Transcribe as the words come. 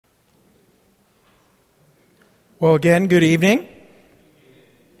Well, again, good evening.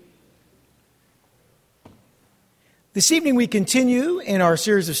 This evening we continue in our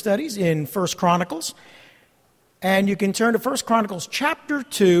series of studies in 1 Chronicles. And you can turn to 1 Chronicles chapter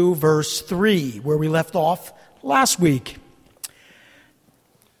 2, verse 3, where we left off last week.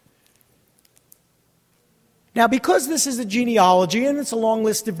 Now, because this is a genealogy and it's a long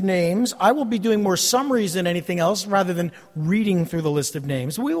list of names, I will be doing more summaries than anything else rather than reading through the list of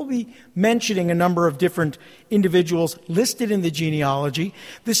names. We will be mentioning a number of different individuals listed in the genealogy.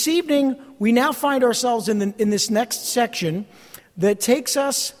 This evening, we now find ourselves in this next section that takes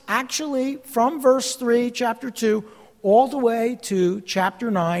us actually from verse 3, chapter 2, all the way to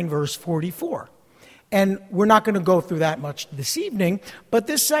chapter 9, verse 44. And we're not going to go through that much this evening, but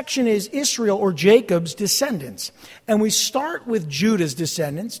this section is Israel or Jacob's descendants. And we start with Judah's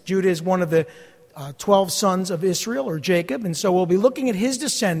descendants. Judah is one of the 12 sons of Israel or Jacob, and so we'll be looking at his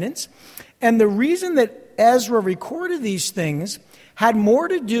descendants. And the reason that Ezra recorded these things had more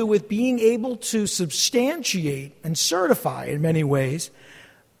to do with being able to substantiate and certify, in many ways,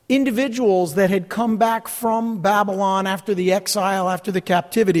 individuals that had come back from Babylon after the exile, after the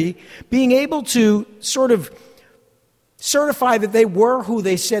captivity, being able to sort of certify that they were who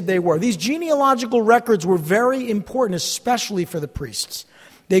they said they were. These genealogical records were very important, especially for the priests.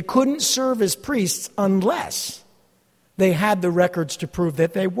 They couldn't serve as priests unless they had the records to prove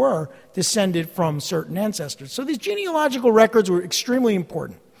that they were descended from certain ancestors. So these genealogical records were extremely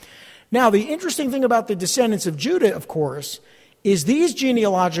important. Now, the interesting thing about the descendants of Judah, of course, is these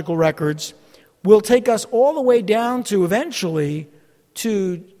genealogical records will take us all the way down to eventually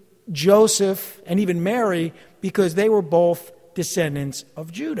to Joseph and even Mary, because they were both descendants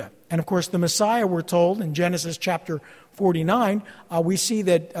of Judah. And of course, the Messiah, we're told in Genesis chapter 49, we see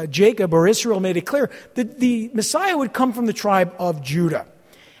that Jacob or Israel made it clear that the Messiah would come from the tribe of Judah.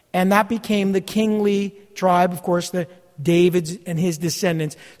 And that became the kingly tribe, of course, the David's and his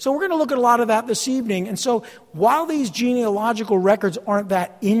descendants. So we're going to look at a lot of that this evening. And so while these genealogical records aren't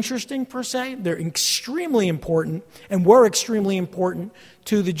that interesting per se, they're extremely important and were extremely important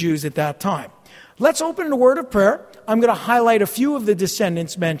to the Jews at that time. Let's open in a word of prayer. I'm going to highlight a few of the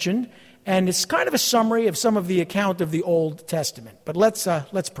descendants mentioned, and it's kind of a summary of some of the account of the Old Testament. But let's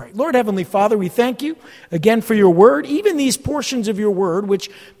pray. Lord Heavenly Father, we thank you again for your word, even these portions of your word,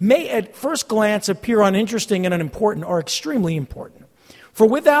 which may at first glance appear uninteresting and unimportant, are extremely important. For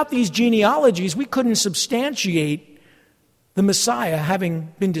without these genealogies, we couldn't substantiate the Messiah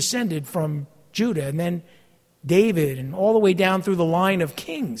having been descended from Judah and then David and all the way down through the line of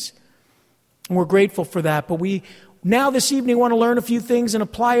kings. And we're grateful for that, but we now this evening want to learn a few things and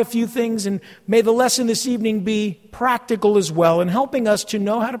apply a few things, and may the lesson this evening be practical as well in helping us to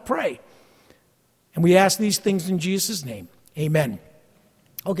know how to pray. And we ask these things in Jesus' name. Amen.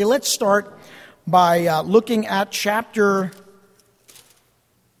 Okay, let's start by looking at chapter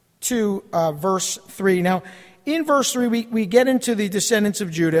 2, verse 3. Now, in verse 3, we get into the descendants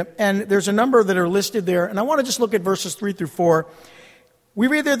of Judah, and there's a number that are listed there, and I want to just look at verses 3 through 4. We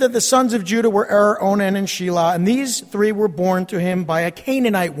read there that the sons of Judah were Er, Onan, and Shelah, and these three were born to him by a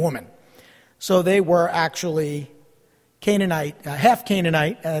Canaanite woman. So they were actually Canaanite, half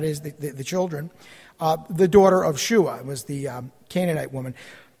Canaanite, that is the children. The daughter of Shua was the Canaanite woman.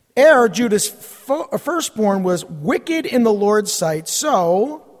 Er, Judah's firstborn, was wicked in the Lord's sight,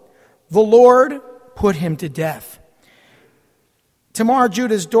 so the Lord put him to death. Tamar,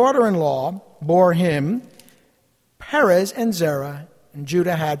 Judah's daughter-in-law, bore him Perez and Zerah. And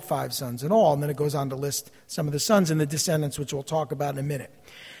Judah had 5 sons in all. And then it goes on to list some of the sons and the descendants, which we'll talk about in a minute.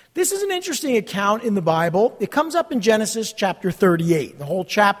 This is an interesting account in the Bible. It comes up in Genesis chapter 38. The whole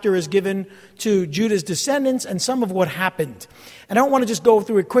chapter is given to Judah's descendants and some of what happened. And I don't want to just go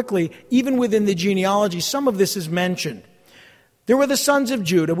through it quickly. Even within the genealogy, some of this is mentioned. There were the sons of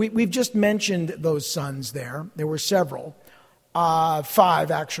Judah. We've just mentioned those sons there. There were several.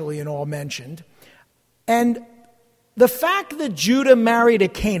 5 actually in all mentioned. And the fact that Judah married a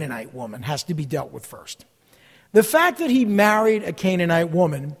Canaanite woman has to be dealt with first. The fact that he married a Canaanite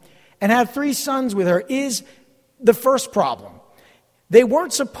woman and had 3 sons with her is the first problem. They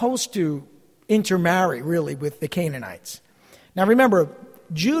weren't supposed to intermarry, really, with the Canaanites. Now remember,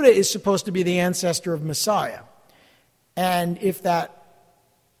 Judah is supposed to be the ancestor of Messiah. And if that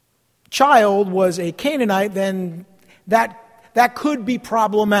child was a Canaanite, then that could be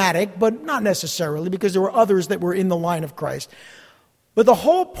problematic, but not necessarily, because there were others that were in the line of Christ. But the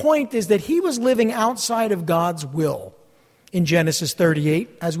whole point is that he was living outside of God's will in Genesis 38,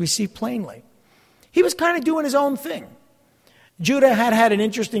 as we see plainly. He was kind of doing his own thing. Judah had an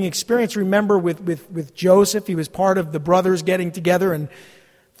interesting experience, remember, with Joseph. He was part of the brothers getting together and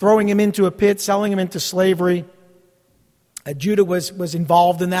throwing him into a pit, selling him into slavery. Judah was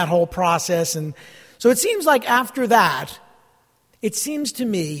involved in that whole process. And so it seems like after that, it seems to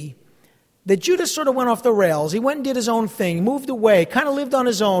me that Judah sort of went off the rails. He went and did his own thing, moved away, kind of lived on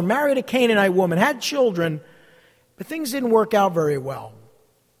his own, married a Canaanite woman, had children, but things didn't work out very well.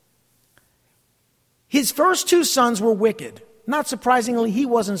 His first two sons were wicked. Not surprisingly, he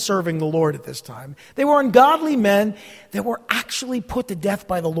wasn't serving the Lord at this time. They were ungodly men that were actually put to death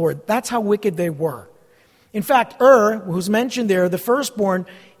by the Lord. That's how wicked they were. In fact, who's mentioned there, the firstborn,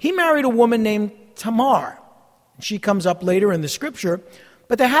 he married a woman named Tamar. She comes up later in the scripture,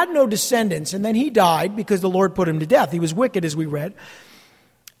 but they had no descendants, and then he died because the Lord put him to death. He was wicked, as we read.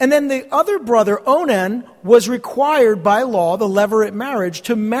 And then the other brother, Onan, was required by law, the levirate marriage,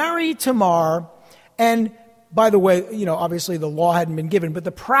 to marry Tamar. And by the way, obviously the law hadn't been given, but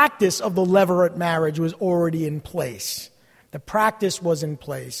the practice of the levirate marriage was already in place. The practice was in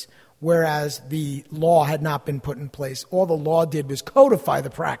place, whereas the law had not been put in place. All the law did was codify the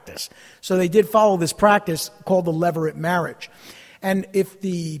practice. So they did follow this practice called the levirate marriage. And if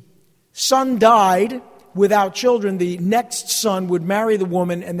the son died without children, the next son would marry the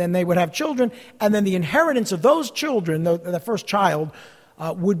woman, and then they would have children, and then the inheritance of those children, the first child,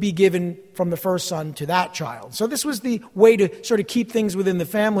 would be given from the first son to that child. So this was the way to sort of keep things within the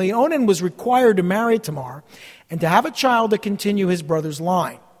family. Onan was required to marry Tamar and to have a child to continue his brother's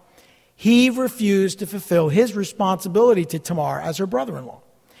line. He refused to fulfill his responsibility to Tamar as her brother-in-law.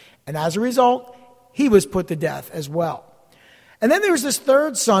 And as a result, he was put to death as well. And then there was this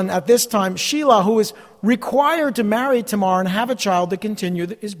third son at this time, Shelah, who was required to marry Tamar and have a child to continue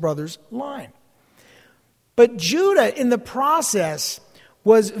his brother's line. But Judah, in the process,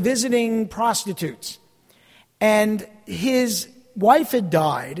 was visiting prostitutes. And his wife had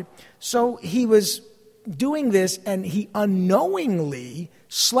died, so he was doing this, and he unknowingly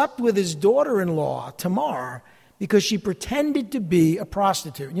slept with his daughter-in-law, Tamar, because she pretended to be a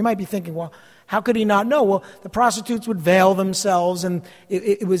prostitute. And you might be thinking, well, how could he not know? Well, the prostitutes would veil themselves, and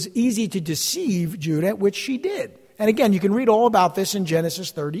it was easy to deceive Judah, which she did. And again, you can read all about this in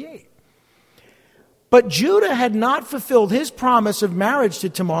Genesis 38. But Judah had not fulfilled his promise of marriage to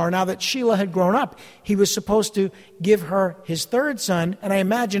Tamar now that Shelah had grown up. He was supposed to give her his third son, and I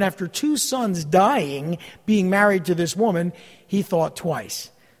imagine after two sons dying, being married to this woman, he thought twice.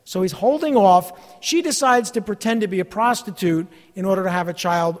 So he's holding off. She decides to pretend to be a prostitute in order to have a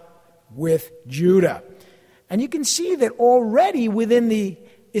child with Judah. And you can see that already within the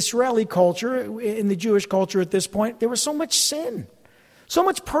Israeli culture, in the Jewish culture at this point, there was so much sin, so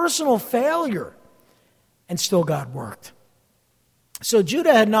much personal failure. And still God worked. So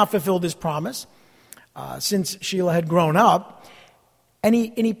Judah had not fulfilled his promise since Shelah had grown up. And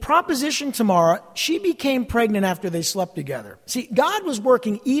he propositioned Tamar. She became pregnant after they slept together. See, God was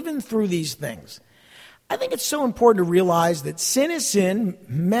working even through these things. I think it's so important to realize that sin is sin.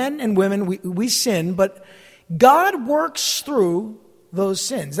 Men and women, we sin. But God works through those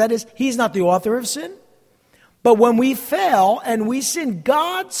sins. That is, he's not the author of sin. But when we fail and we sin,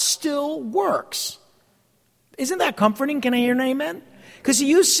 God still works. Isn't that comforting? Can I hear an amen? Because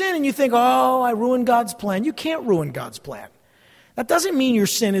you sin and you think, oh, I ruined God's plan. You can't ruin God's plan. That doesn't mean your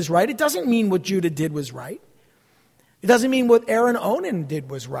sin is right. It doesn't mean what Judah did was right. It doesn't mean what Onan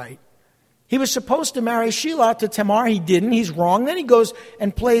did was right. He was supposed to marry Shelah to Tamar. He didn't. He's wrong. Then he goes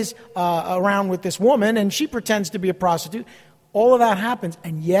and plays around with this woman, and she pretends to be a prostitute. All of that happens.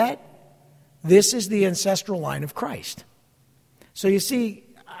 And yet, this is the ancestral line of Christ. So you see,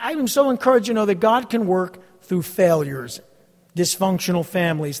 I'm so encouraged to know that God can work through failures, dysfunctional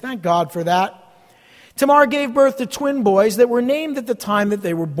families. Thank God for that. Tamar gave birth to twin boys that were named at the time that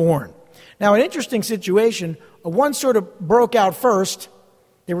they were born. Now, an interesting situation. One sort of broke out first.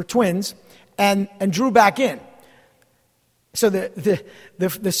 They were twins, and drew back in. So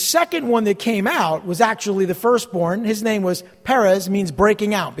the second one that came out was actually the firstborn. His name was Perez, means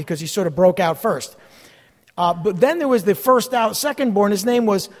breaking out, because he sort of broke out first. But then there was the secondborn. His name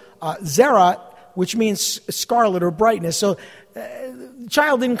was Zerah, which means scarlet or brightness. So the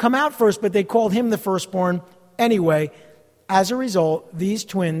child didn't come out first, but they called him the firstborn anyway. As a result, these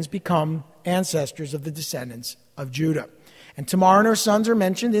twins become ancestors of the descendants of Judah. And Tamar and her sons are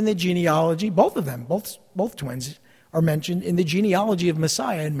mentioned in the genealogy. Both of them, both twins, are mentioned in the genealogy of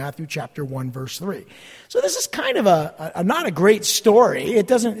Messiah in Matthew chapter 1, verse 3. So this is kind of not a great story. It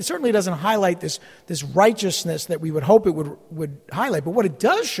certainly doesn't highlight this righteousness that we would hope it would highlight. But what it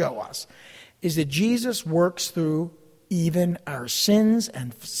does show us is that Jesus works through even our sins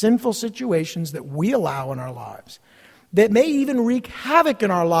and sinful situations that we allow in our lives, that may even wreak havoc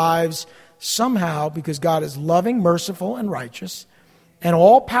in our lives somehow, because God is loving, merciful, and righteous, and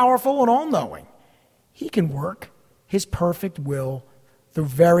all-powerful and all-knowing. He can work his perfect will through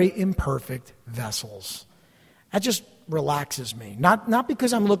very imperfect vessels. That just relaxes me. Not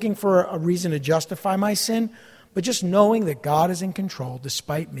because I'm looking for a reason to justify my sin, but just knowing that God is in control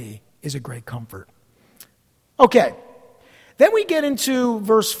despite me is a great comfort. Okay, then we get into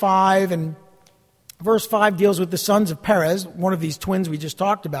verse 5, and verse 5 deals with the sons of Perez, one of these twins we just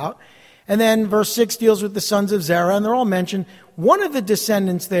talked about. And then verse 6 deals with the sons of Zerah, and they're all mentioned. One of the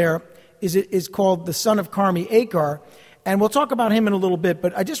descendants there is called the son of Carmi, Achar, and we'll talk about him in a little bit,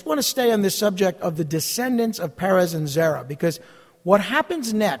 but I just want to stay on this subject of the descendants of Perez and Zerah, because what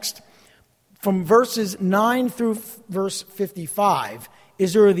happens next, from verses 9 through verse 55,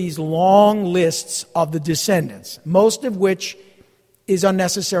 is there are these long lists of the descendants, most of which is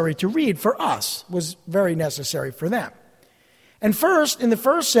unnecessary to read for us, was very necessary for them. And first, in the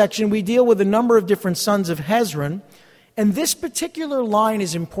first section, we deal with a number of different sons of Hezron, and this particular line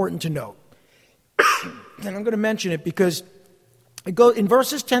is important to note. And I'm going to mention it because in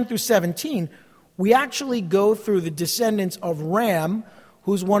verses 10 through 17, we actually go through the descendants of Ram,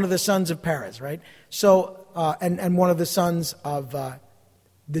 who's one of the sons of Perez, right? So, and one of the sons of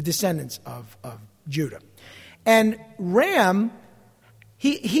the descendants of Judah. And Ram,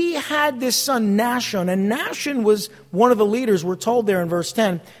 he had this son Nahshon, and Nahshon was one of the leaders. We're told there in verse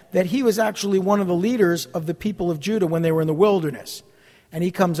 10 that he was actually one of the leaders of the people of Judah when they were in the wilderness. And he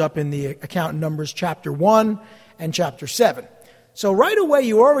comes up in the account in Numbers chapter 1 and chapter 7. So right away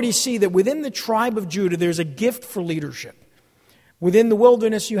you already see that within the tribe of Judah there's a gift for leadership. Within the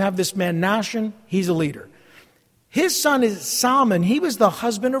wilderness you have this man Nahshon, he's a leader. His son is Salmon, he was the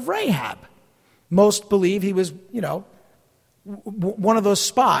husband of Rahab. Most believe he was, one of those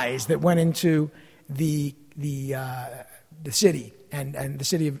spies that went into the city and the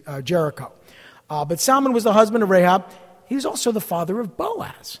city of Jericho. But Salmon was the husband of Rahab. He was also the father of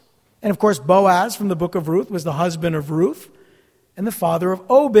Boaz. And of course, Boaz from the book of Ruth was the husband of Ruth and the father of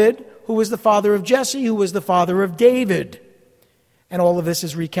Obed, who was the father of Jesse, who was the father of David. And all of this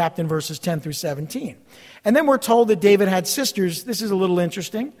is recapped in verses 10 through 17. And then we're told that David had sisters. This is a little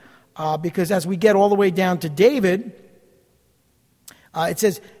interesting because as we get all the way down to David, it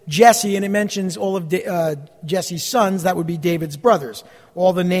says Jesse, and it mentions all of Jesse's sons. That would be David's brothers.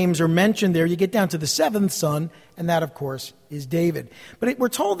 All the names are mentioned there. You get down to the seventh son, and that, of course, is David. But we're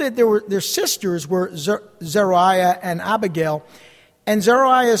told that their sisters were Zeruiah and Abigail. And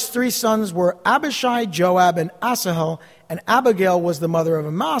Zeruiah's three sons were Abishai, Joab, and Asahel. And Abigail was the mother of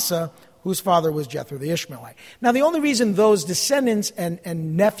Amasa, whose father was Jethro the Ishmaelite. Now, the only reason those descendants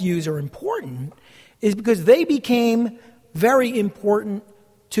and nephews are important is because they became very important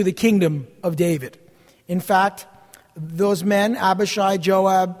to the kingdom of David. In fact, those men, Abishai,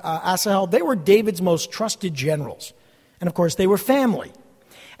 Joab, Asahel, they were David's most trusted generals. And of course, they were family.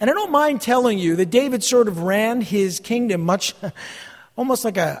 And I don't mind telling you that David sort of ran his kingdom almost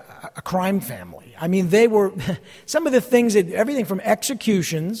like a crime family. I mean, they were, some of the things, everything from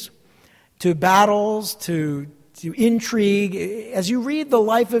executions to battles to intrigue. As you read the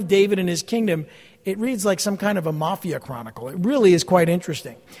life of David and his kingdom, it reads like some kind of a mafia chronicle. It really is quite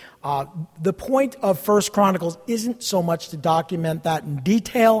interesting. The point of First Chronicles isn't so much to document that in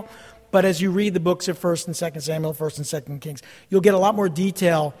detail, but as you read the books of 1st and 2nd Samuel, 1st and 2nd Kings, you'll get a lot more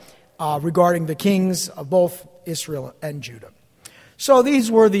detail regarding the kings of both Israel and Judah. So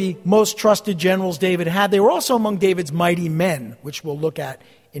these were the most trusted generals David had. They were also among David's mighty men, which we'll look at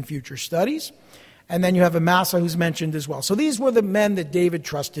in future studies. And then you have Amasa, who's mentioned as well. So these were the men that David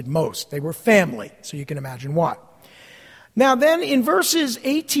trusted most. They were family, so you can imagine why. Now then, in verses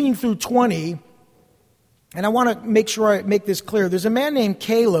 18 through 20, and I want to make sure I make this clear, there's a man named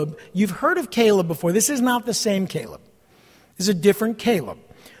Caleb. You've heard of Caleb before. This is not the same Caleb. This is a different Caleb.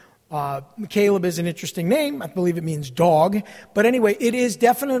 Caleb is an interesting name. I believe it means dog. But anyway, it is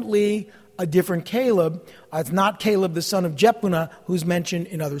definitely a different Caleb. It's not Caleb, the son of Jephunneh, who's mentioned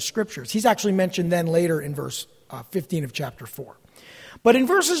in other scriptures. He's actually mentioned then later in verse 15 of chapter 4. But in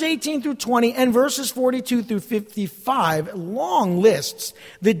verses 18 through 20 and verses 42 through 55, long lists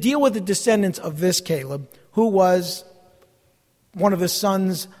that deal with the descendants of this Caleb, who was one of the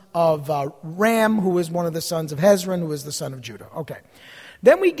sons of Ram, who was one of the sons of Hezron, who was the son of Judah. Okay.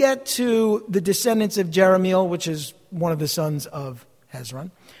 Then we get to the descendants of Jerahmeel, which is one of the sons of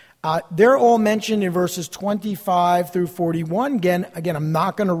Hezron. They're all mentioned in verses 25 through 41. Again, I'm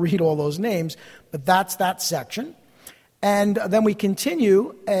not going to read all those names, but that's that section. And then we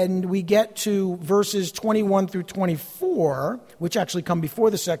continue, and we get to verses 21 through 24, which actually come before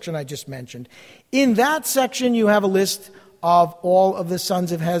the section I just mentioned. In that section, you have a list of all of the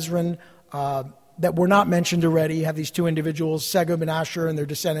sons of Hezron that were not mentioned already. You have these two individuals, Segub and Asher, and their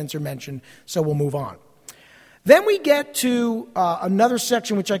descendants are mentioned, so we'll move on. Then we get to another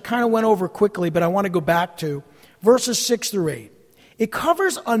section which I kind of went over quickly, but I want to go back to, verses 6 through 8. It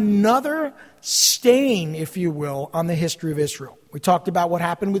covers another stain, if you will, on the history of Israel. We talked about what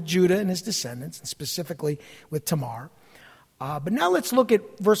happened with Judah and his descendants, and specifically with Tamar. But now let's look at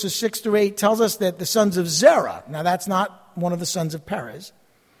verses 6 through 8. It tells us that the sons of Zerah, now that's not one of the sons of Perez.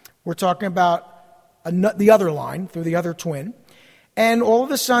 We're talking about the other line, through the other twin. And all of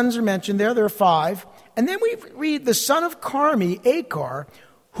the sons are mentioned there. There are 5. And then we read the son of Carmi, Achar,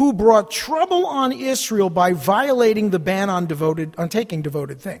 who brought trouble on Israel by violating the ban on taking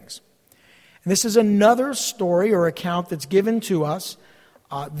devoted things. And this is another story or account that's given to us.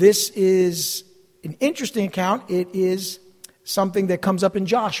 This is an interesting account. It is something that comes up in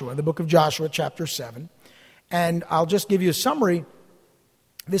Joshua, the book of Joshua, chapter 7. And I'll just give you a summary.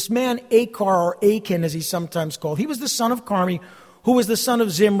 This man, Achar, or Achan as he's sometimes called, he was the son of Carmi, who was the son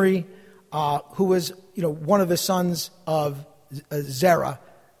of Zimri, who was one of the sons of Zerah,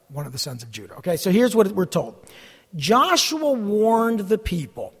 one of the sons of Judah. Okay, so here's what we're told. Joshua warned the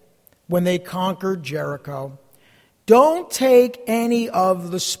people when they conquered Jericho, don't take any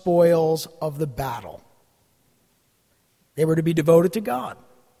of the spoils of the battle. They were to be devoted to God.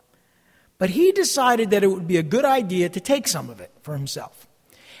 But he decided that it would be a good idea to take some of it for himself.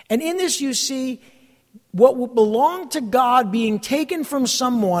 And in this you see what belonged to God being taken from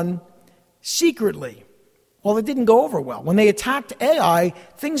someone secretly. Well, it didn't go over well. When they attacked Ai,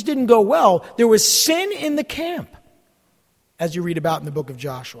 things didn't go well. There was sin in the camp, as you read about in the book of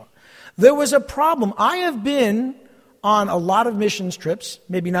Joshua. There was a problem. I have been on a lot of missions trips,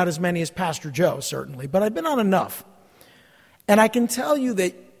 maybe not as many as Pastor Joe, certainly, but I've been on enough. And I can tell you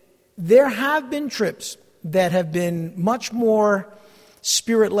that there have been trips that have been much more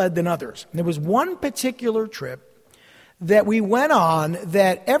Spirit-led than others. And there was one particular trip that we went on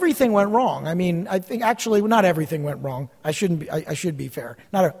that everything went wrong. I mean, I think actually not everything went wrong. I should be fair.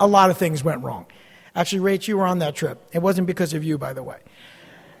 Not a lot of things went wrong. Actually, Rach, you were on that trip. It wasn't because of you, by the way.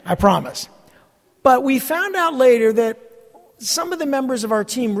 I promise. But we found out later that some of the members of our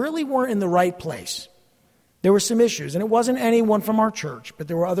team really weren't in the right place. There were some issues, and it wasn't anyone from our church, but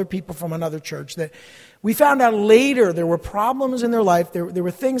there were other people from another church that we found out later there were problems in their life. There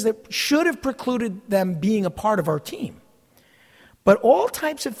were things that should have precluded them being a part of our team. But all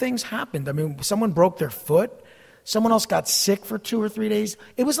types of things happened. I mean, someone broke their foot. Someone else got sick for 2 or 3 days.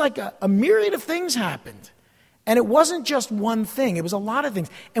 It was like a myriad of things happened. And it wasn't just one thing. It was a lot of things.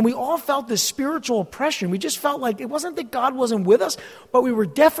 And we all felt this spiritual oppression. We just felt like it wasn't that God wasn't with us, but we were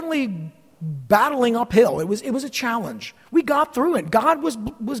definitely battling uphill. It was a challenge. We got through it. God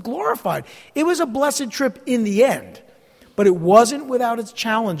was glorified. It was a blessed trip in the end. But it wasn't without its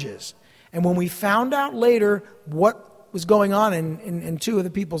challenges. And when we found out later what was going on in 2 of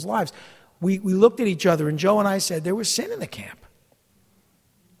the people's lives, we looked at each other, and Joe and I said, there was sin in the camp.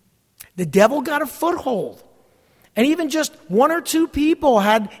 The devil got a foothold. And even just 1 or 2 people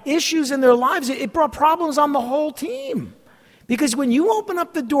had issues in their lives. It brought problems on the whole team. Because when you open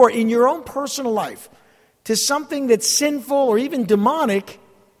up the door in your own personal life to something that's sinful or even demonic,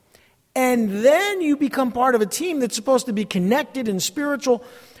 and then you become part of a team that's supposed to be connected and spiritual,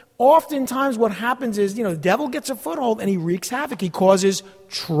 oftentimes what happens is, the devil gets a foothold and he wreaks havoc. He causes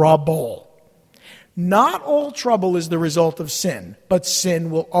trouble. Not all trouble is the result of sin, but sin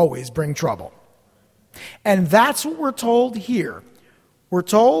will always bring trouble. And that's what we're told here. We're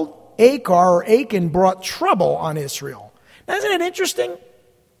told Achar or Achan brought trouble on Israel. Now, isn't it interesting?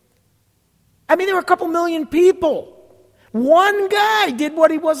 I mean, there were a couple million people. One guy did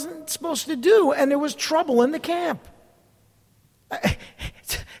what he wasn't supposed to do, and there was trouble in the camp.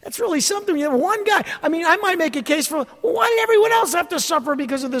 That's really something. You have one guy. I mean, I might make a case for, why did everyone else have to suffer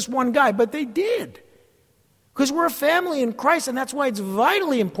because of this one guy? But they did. Because we're a family in Christ, and that's why it's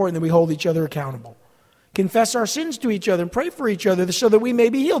vitally important that we hold each other accountable. Confess our sins to each other and pray for each other so that we may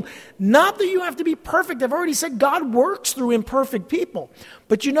be healed. Not that you have to be perfect. I've already said God works through imperfect people.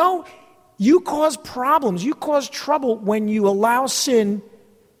 But you cause problems. You cause trouble when you allow sin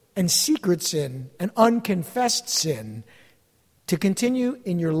and secret sin and unconfessed sin to continue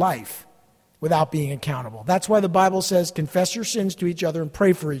in your life without being accountable. That's why the Bible says, confess your sins to each other and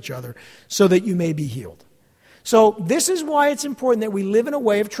pray for each other so that you may be healed. So this is why it's important that we live in a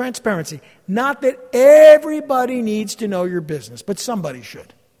way of transparency. Not that everybody needs to know your business, but somebody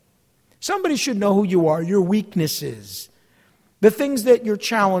should. Somebody should know who you are, your weaknesses, the things that you're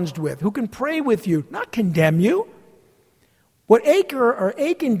challenged with, who can pray with you, not condemn you. What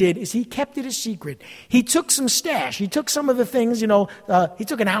Achan did is he kept it a secret. He took some stash. He took some of the things, he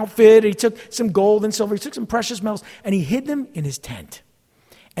took an outfit, he took some gold and silver, he took some precious metals, and he hid them in his tent.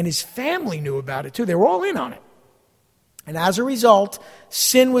 And his family knew about it too. They were all in on it. And as a result,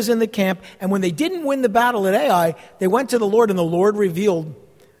 sin was in the camp. And when they didn't win the battle at Ai, they went to the Lord, and the Lord revealed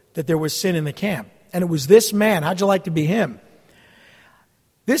that there was sin in the camp. And it was this man. How'd you like to be him?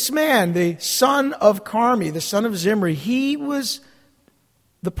 This man, the son of Carmi, the son of Zimri, he was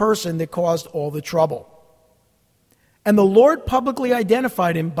the person that caused all the trouble. And the Lord publicly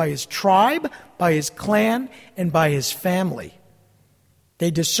identified him by his tribe, by his clan, and by his family.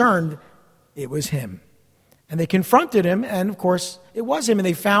 They discerned it was him. And they confronted him, and of course, it was him. And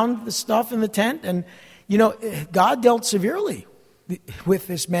they found the stuff in the tent. And, God dealt severely with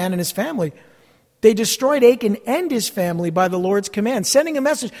this man and his family. They destroyed Achan and his family by the Lord's command, sending a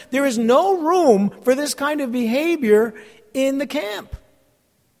message. There is no room for this kind of behavior in the camp.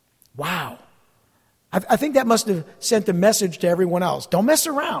 Wow. I think that must have sent a message to everyone else. Don't mess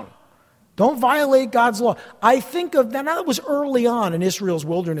around. Don't violate God's law. I think of that. Now, that was early on in Israel's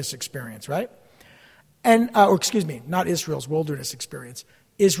wilderness experience, right? Not Israel's wilderness experience,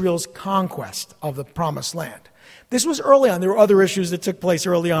 Israel's conquest of the promised land. This was early on. There were other issues that took place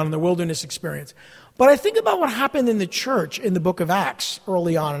early on in the wilderness experience. But I think about what happened in the church in the book of Acts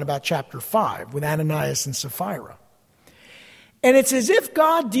early on in about chapter 5 with Ananias and Sapphira. And it's as if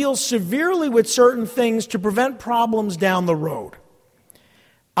God deals severely with certain things to prevent problems down the road.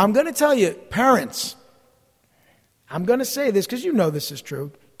 I'm going to tell you, parents, I'm going to say this because you know this is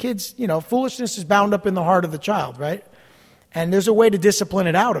true. Kids, foolishness is bound up in the heart of the child, right? And there's a way to discipline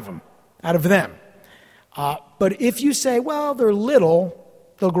it out of them. But if you say, well, they're little,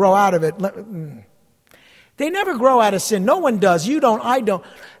 they'll grow out of it. They never grow out of sin. No one does. You don't, I don't.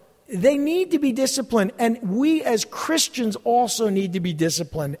 They need to be disciplined. And we as Christians also need to be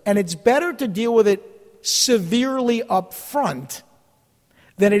disciplined. And it's better to deal with it severely up front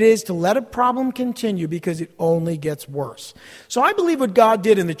than it is to let a problem continue because it only gets worse. So I believe what God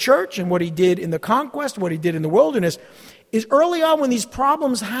did in the church and what he did in the conquest, what he did in the wilderness, is early on when these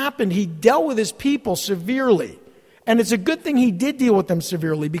problems happened, he dealt with his people severely. And it's a good thing he did deal with them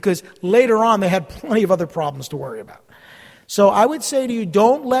severely because later on they had plenty of other problems to worry about. So I would say to you,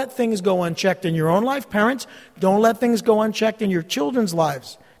 don't let things go unchecked in your own life. Parents, don't let things go unchecked in your children's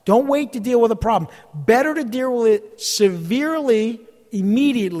lives. Don't wait to deal with a problem. Better to deal with it severely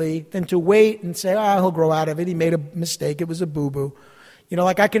immediately than to wait and say, he'll grow out of it. He made a mistake. It was a boo-boo.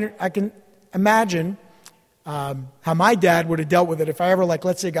 I can imagine how my dad would have dealt with it if I ever,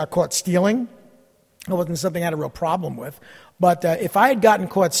 let's say, got caught stealing. It wasn't something I had a real problem with. But if I had gotten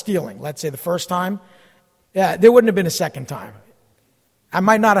caught stealing, let's say the first time, there wouldn't have been a second time. I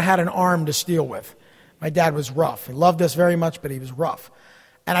might not have had an arm to steal with. My dad was rough. He loved us very much, but he was rough.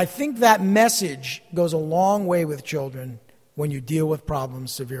 And I think that message goes a long way with children when you deal with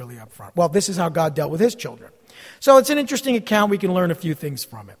problems severely up front. Well, this is how God dealt with his children. So it's an interesting account. We can learn a few things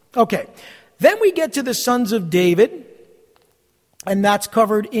from it. Okay, then we get to the sons of David, and that's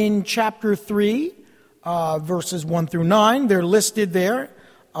covered in chapter 3, verses 1 through 9. They're listed there,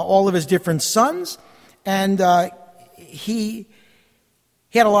 all of his different sons. And he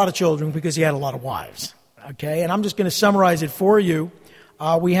had a lot of children because he had a lot of wives. Okay, and I'm just going to summarize it for you.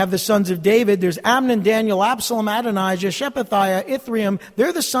 We have the sons of David. There's Amnon, Daniel, Absalom, Adonijah, Shephatiah, Ithream.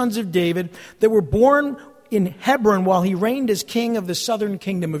 They're the sons of David that were born in Hebron while he reigned as king of the southern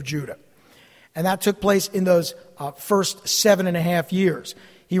kingdom of Judah. And that took place in those first 7.5 years.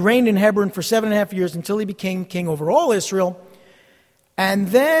 He reigned in Hebron for 7.5 years until he became king over all Israel. And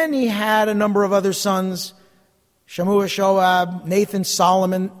then he had a number of other sons, Shammua, Shoab, Nathan,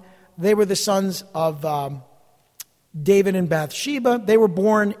 Solomon. They were the sons of David and Bathsheba. They were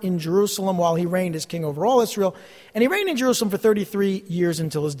born in Jerusalem while he reigned as king over all Israel. And he reigned in Jerusalem for 33 years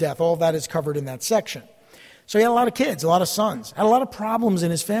until his death. All of that is covered in that section. So he had a lot of kids, a lot of sons, had a lot of problems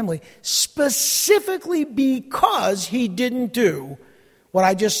in his family, specifically because he didn't do what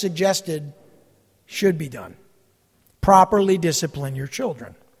I just suggested should be done. Properly discipline your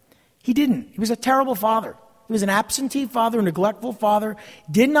children. He didn't. He was a terrible father. He was an absentee father, a neglectful father,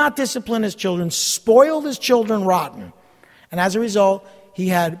 did not discipline his children, spoiled his children rotten. And as a result, he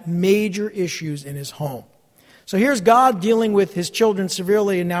had major issues in his home. So here's God dealing with his children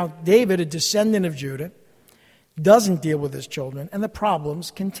severely, and now David, a descendant of Judah, doesn't deal with his children, and the problems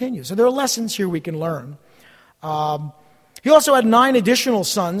continue. So there are lessons here we can learn. He also had 9 additional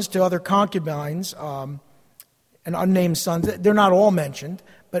sons to other concubines, and unnamed sons. They're not all mentioned,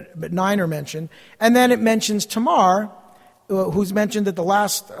 but 9 are mentioned. And then it mentions Tamar, who's mentioned at the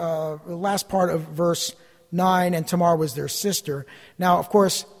last part of verse 9, and Tamar was their sister. Now, of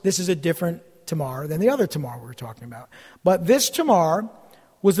course, this is a different Tamar than the other Tamar we were talking about. But this Tamar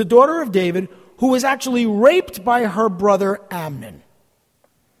was the daughter of David, who was actually raped by her brother Amnon.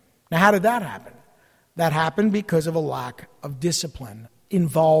 Now, how did that happen? That happened because of a lack of discipline,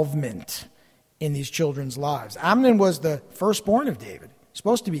 involvement in these children's lives. Amnon was the firstborn of David,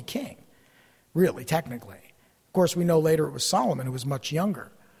 supposed to be king, really, technically. Of course, we know later it was Solomon who was much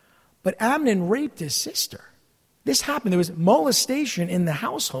younger. But Amnon raped his sister. This happened. There was molestation in the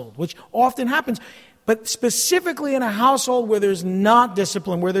household, which often happens, but specifically in a household where there's not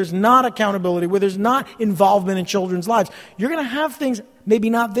discipline, where there's not accountability, where there's not involvement in children's lives. You're going to have things, maybe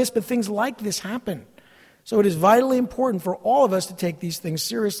not this, but things like this happen. So it is vitally important for all of us to take these things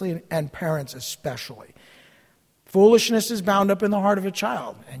seriously, and parents especially. Foolishness is bound up in the heart of a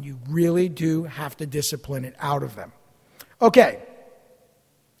child, and you really do have to discipline it out of them. Okay.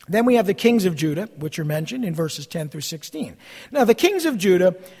 Then we have the kings of Judah, which are mentioned in verses 10 through 16. Now, the kings of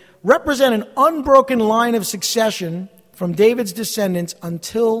Judah represent an unbroken line of succession from David's descendants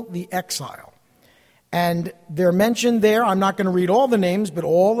until the exile. And they're mentioned there. I'm not going to read all the names, but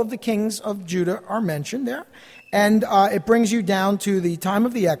all of the kings of Judah are mentioned there. And it brings you down to the time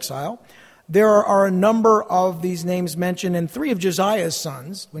of the exile. There are a number of these names mentioned, and 3 of Josiah's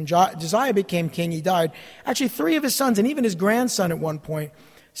sons. When Josiah became king, he died. Actually, 3 of his sons, and even his grandson at one point,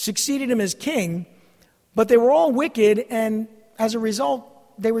 succeeded him as king, but they were all wicked, and as a result,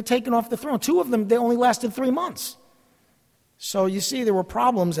 they were taken off the throne. 2 of them, they only lasted 3 months. So you see, there were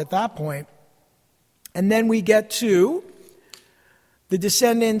problems at that point. And then we get to the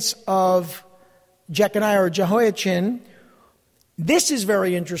descendants of Jeconiah or Jehoiachin. This is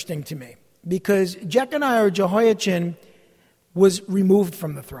very interesting to me, because Jeconiah or Jehoiachin was removed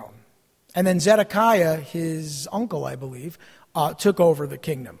from the throne. And then Zedekiah, his uncle, I believe, took over the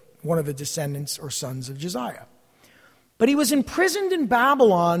kingdom, one of the descendants or sons of Josiah. But he was imprisoned in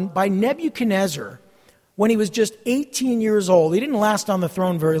Babylon by Nebuchadnezzar when he was just 18 years old. He didn't last on the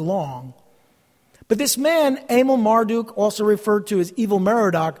throne very long. But this man, Amel Marduk, also referred to as Evil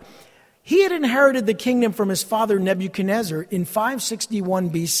Merodach, he had inherited the kingdom from his father Nebuchadnezzar in 561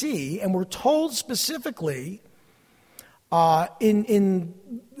 BC, and we're told specifically in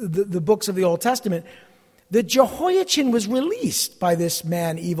the books of the Old Testament that Jehoiachin was released by this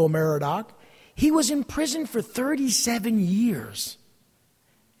man, Evil Merodach. He was in prison for 37 years.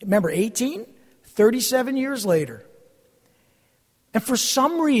 Remember, 18? 37 years later. And for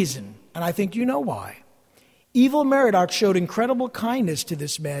some reason, and I think you know why, Evil Merodach showed incredible kindness to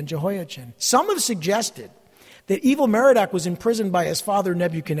this man, Jehoiachin. Some have suggested that Evil Merodach was imprisoned by his father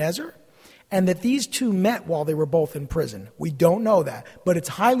Nebuchadnezzar, and that these two met while they were both in prison. We don't know that, but it's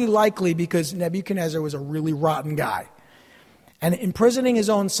highly likely because Nebuchadnezzar was a really rotten guy. And imprisoning his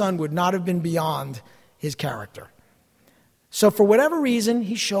own son would not have been beyond his character. So for whatever reason,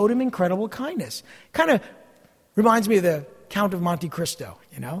 he showed him incredible kindness. Kind of reminds me of the Count of Monte Cristo,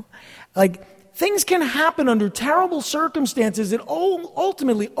 you know? Like, things can happen under terrible circumstances that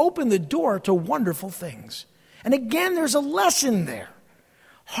ultimately open the door to wonderful things. And again, there's a lesson there.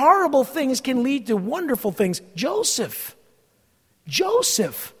 Horrible things can lead to wonderful things. Joseph,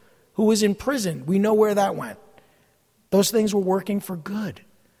 who was in prison, we know where that went. Those things were working for good.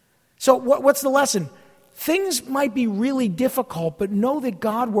 So what's the lesson? Things might be really difficult, but know that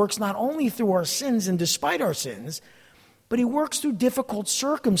God works not only through our sins and despite our sins, but he works through difficult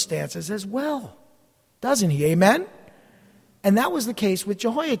circumstances as well. Doesn't he? Amen? And that was the case with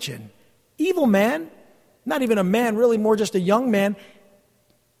Jehoiachin. Evil man, not even a man, really more just a young man,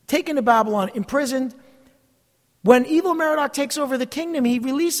 taken to Babylon, imprisoned. When Evil Merodach takes over the kingdom, he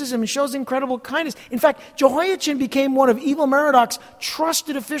releases him and shows incredible kindness. In fact, Jehoiachin became one of Evil Merodach's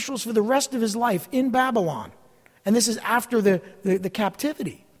trusted officials for the rest of his life in Babylon. And this is after the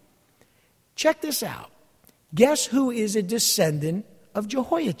captivity. Check this out. Guess who is a descendant of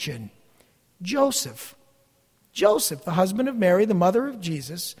Jehoiachin? Joseph. Joseph, the husband of Mary, the mother of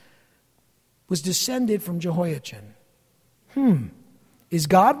Jesus, was descended from Jehoiachin. Is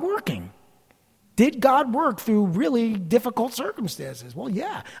God working? Did God work through really difficult circumstances? Well,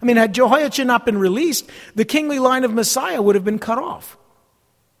 yeah. I mean, had Jehoiachin not been released, the kingly line of Messiah would have been cut off.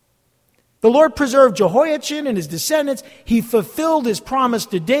 The Lord preserved Jehoiachin and his descendants. He fulfilled his promise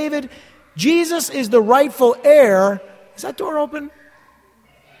to David. Jesus is the rightful heir. Is that door open?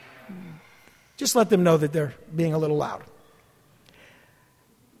 Just let them know that they're being a little loud.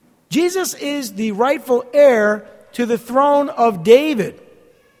 Jesus is the rightful heir to the throne of David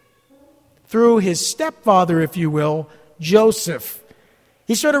through his stepfather, if you will, Joseph.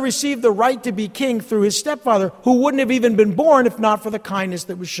 He sort of received the right to be king through his stepfather, who wouldn't have even been born if not for the kindness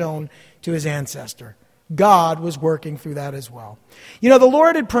that was shown to his ancestor. God was working through that as well. You know, the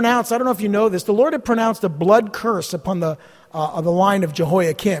Lord had pronounced, I don't know if you know this, the Lord had pronounced a blood curse upon the line of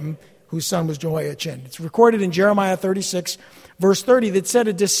Jehoiakim, whose son was Jehoiachin. It's recorded in Jeremiah 36, verse 30, that said,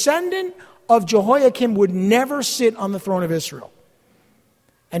 a descendant of Jehoiakim would never sit on the throne of Israel.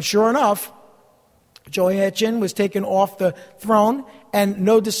 And sure enough, Jehoiachin was taken off the throne, and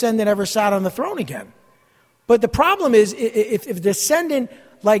no descendant ever sat on the throne again. But the problem is, if a descendant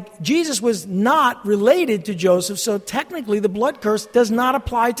like Jesus was not related to Joseph, so technically the blood curse does not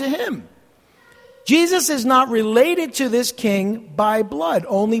apply to him. Jesus is not related to this king by blood,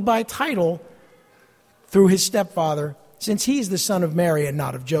 only by title through his stepfather, since he's the son of Mary and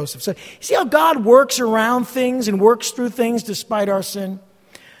not of Joseph. So you see how God works around things and works through things despite our sin?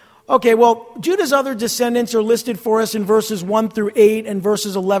 Okay, well, Judah's other descendants are listed for us in verses 1 through 8 and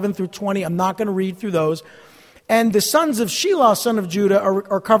verses 11 through 20. I'm not going to read through those. And the sons of Shelah, son of Judah,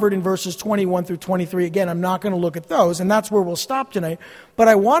 are covered in verses 21 through 23. Again, I'm not going to look at those, and that's where we'll stop tonight. But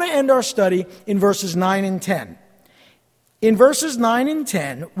I want to end our study in verses 9 and 10. In verses 9 and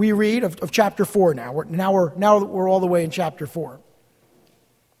 10, we read of chapter 4 now. We're all the way in chapter 4.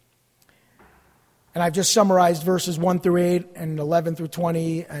 And I've just summarized verses 1 through 8 and 11 through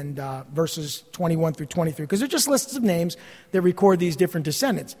 20 and verses 21 through 23, because they're just lists of names that record these different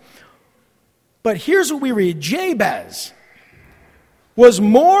descendants. But here's what we read. Jabez was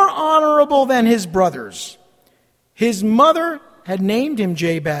more honorable than his brothers. His mother had named him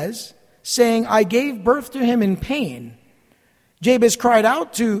Jabez, saying, I gave birth to him in pain. Jabez cried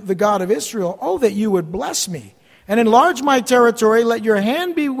out to the God of Israel, oh, that you would bless me and enlarge my territory. Let your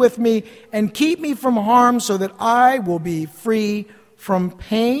hand be with me and keep me from harm so that I will be free from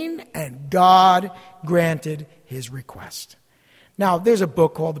pain. And God granted his request. Now, there's a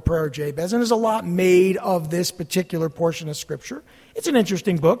book called The Prayer of Jabez, and there's a lot made of this particular portion of Scripture. It's an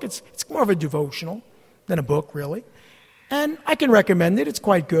interesting book. It's more of a devotional than a book, really. And I can recommend it. It's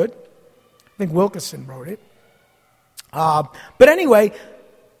quite good. I think Wilkerson wrote it. But anyway,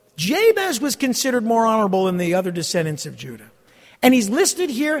 Jabez was considered more honorable than the other descendants of Judah. And he's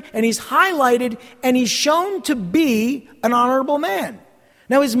listed here, and he's highlighted, and he's shown to be an honorable man.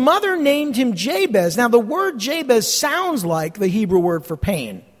 Now, his mother named him Jabez. Now, the word Jabez sounds like the Hebrew word for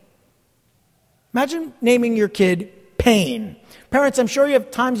pain. Imagine naming your kid Pain. Parents, I'm sure you have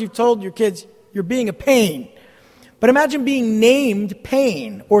times you've told your kids, you're being a pain. But imagine being named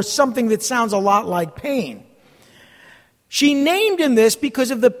Pain, or something that sounds a lot like pain. She named him this because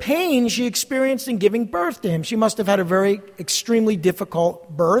of the pain she experienced in giving birth to him. She must have had a very extremely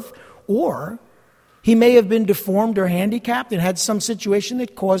difficult birth, or he may have been deformed or handicapped and had some situation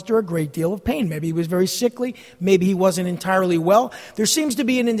that caused her a great deal of pain. Maybe he was very sickly. Maybe he wasn't entirely well. There seems to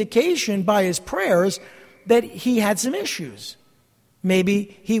be an indication by his prayers that he had some issues.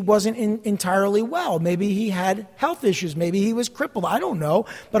 Maybe he wasn't entirely well. Maybe he had health issues. Maybe he was crippled. I don't know.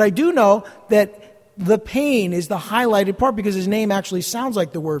 But I do know that the pain is the highlighted part because his name actually sounds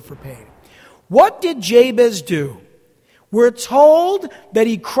like the word for pain. What did Jabez do? We're told that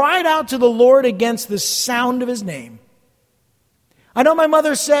he cried out to the Lord against the sound of his name. I know my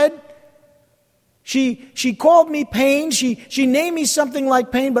mother said she called me pain. She named me something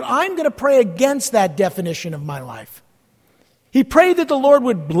like pain, but I'm going to pray against that definition of my life. He prayed that the Lord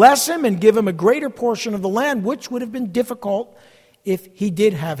would bless him and give him a greater portion of the land, which would have been difficult if he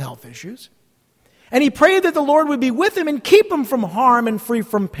did have health issues. And he prayed that the Lord would be with him and keep him from harm and free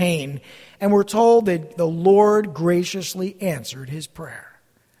from pain. And we're told that the Lord graciously answered his prayer.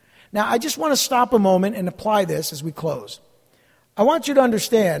 Now, I just want to stop a moment and apply this as we close. I want you to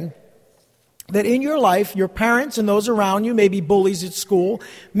understand that in your life, your parents and those around you, maybe bullies at school,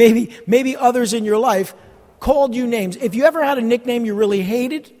 maybe others in your life, called you names. If you ever had a nickname you really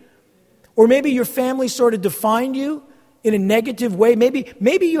hated, or maybe your family sort of defined you in a negative way,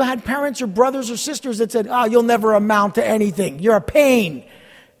 maybe you had parents or brothers or sisters that said, you'll never amount to anything. You're a pain.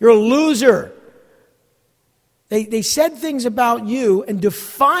 You're a loser. They said things about you and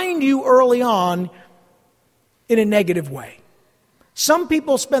defined you early on in a negative way. Some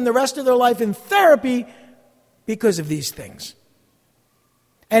people spend the rest of their life in therapy because of these things.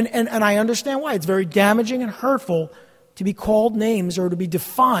 And I understand why. It's very damaging and hurtful to be called names or to be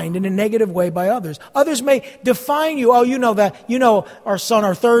defined in a negative way by others. Others may define you. Oh, you know our son,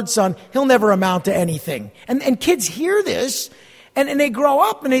 our third son, he'll never amount to anything. And kids hear this and they grow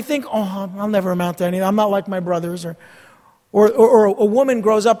up and they think, I'll never amount to anything. I'm not like my brothers. Or a woman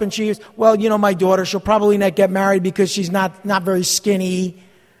grows up and she's, my daughter, she'll probably not get married because she's not very skinny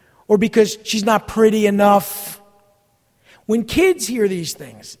or because she's not pretty enough. When kids hear these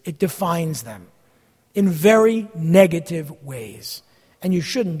things, it defines them in very negative ways. And you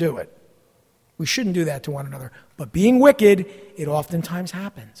shouldn't do it. We shouldn't do that to one another. But being wicked, it oftentimes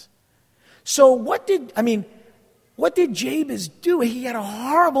happens. So what did Jabez do? He had a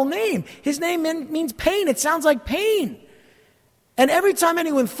horrible name. His name means pain. It sounds like pain. And every time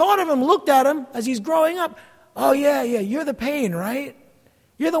anyone thought of him, looked at him as he's growing up, oh yeah, you're the pain, right?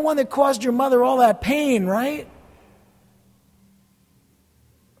 You're the one that caused your mother all that pain, right?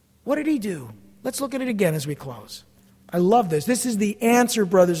 What did he do? Let's look at it again as we close. I love this. This is the answer,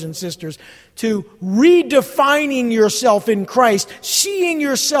 brothers and sisters, to redefining yourself in Christ, seeing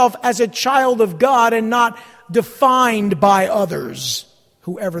yourself as a child of God and not defined by others,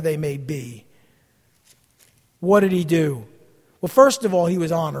 whoever they may be. What did he do? Well, first of all, he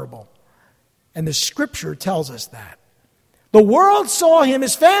was honorable. And the scripture tells us that. The world saw him,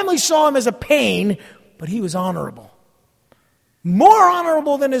 his family saw him as a pain, but he was honorable. More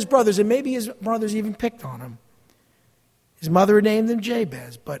honorable than his brothers, and maybe his brothers even picked on him. His mother named him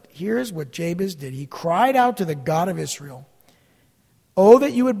Jabez, but here's what Jabez did. He cried out to the God of Israel, "Oh,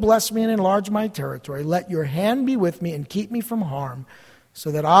 that you would bless me and enlarge my territory. Let your hand be with me and keep me from harm,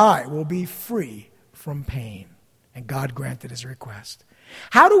 so that I will be free from pain." And God granted his request.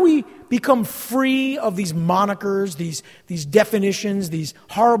 How do we become free of these monikers, these definitions, these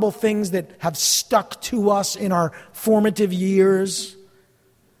horrible things that have stuck to us in our formative years?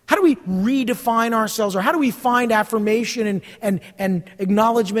 How do we redefine ourselves, or how do we find affirmation and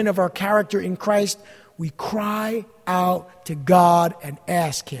acknowledgement of our character in Christ? We cry out to God and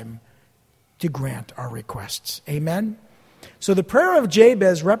ask him to grant our requests. Amen? So the prayer of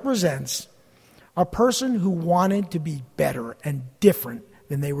Jabez represents a person who wanted to be better and different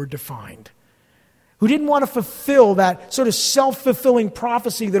than they were defined, who didn't want to fulfill that sort of self-fulfilling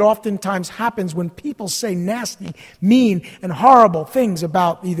prophecy that oftentimes happens when people say nasty, mean, and horrible things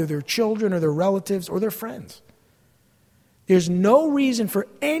about either their children or their relatives or their friends. There's no reason for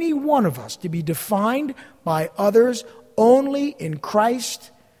any one of us to be defined by others. Only in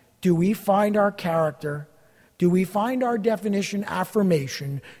Christ do we find our character. Do we find our definition,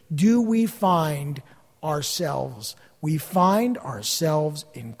 affirmation? Do we find ourselves? We find ourselves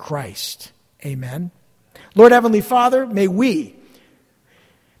in Christ. Amen. Lord Heavenly Father, may we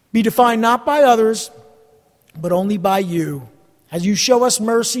be defined not by others, but only by you, as you show us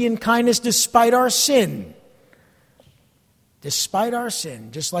mercy and kindness despite our sin. Despite our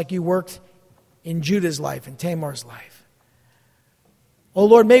sin, just like you worked in Judah's life and Tamar's life. Oh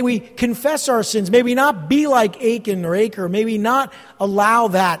Lord, may we confess our sins. May we not be like Achan or Acre. May we not allow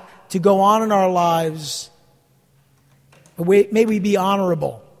that to go on in our lives. May we be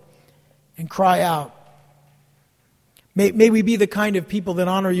honorable and cry out. May we be the kind of people that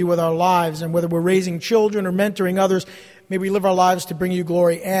honor you with our lives, and whether we're raising children or mentoring others, may we live our lives to bring you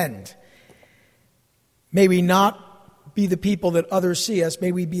glory. And may we not be the people that others see us.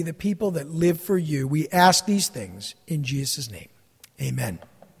 May we be the people that live for you. We ask these things in Jesus' name. Amen.